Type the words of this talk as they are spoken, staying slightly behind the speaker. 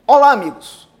Olá,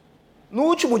 amigos. No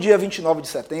último dia 29 de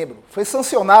setembro, foi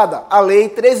sancionada a Lei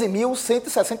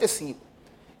 13.165,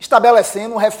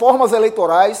 estabelecendo reformas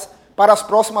eleitorais para as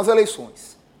próximas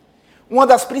eleições. Uma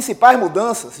das principais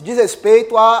mudanças diz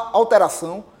respeito à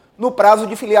alteração no prazo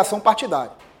de filiação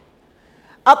partidária.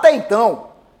 Até então,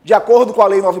 de acordo com a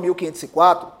Lei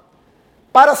 9.504,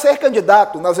 para ser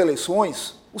candidato nas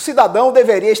eleições, o cidadão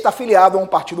deveria estar filiado a um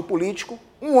partido político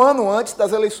um ano antes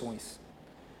das eleições.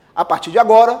 A partir de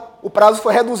agora, o prazo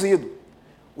foi reduzido.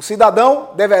 O cidadão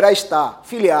deverá estar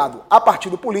filiado a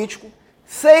partido político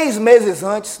 6 meses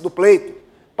antes do pleito,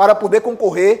 para poder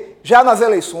concorrer já nas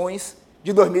eleições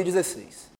de 2016.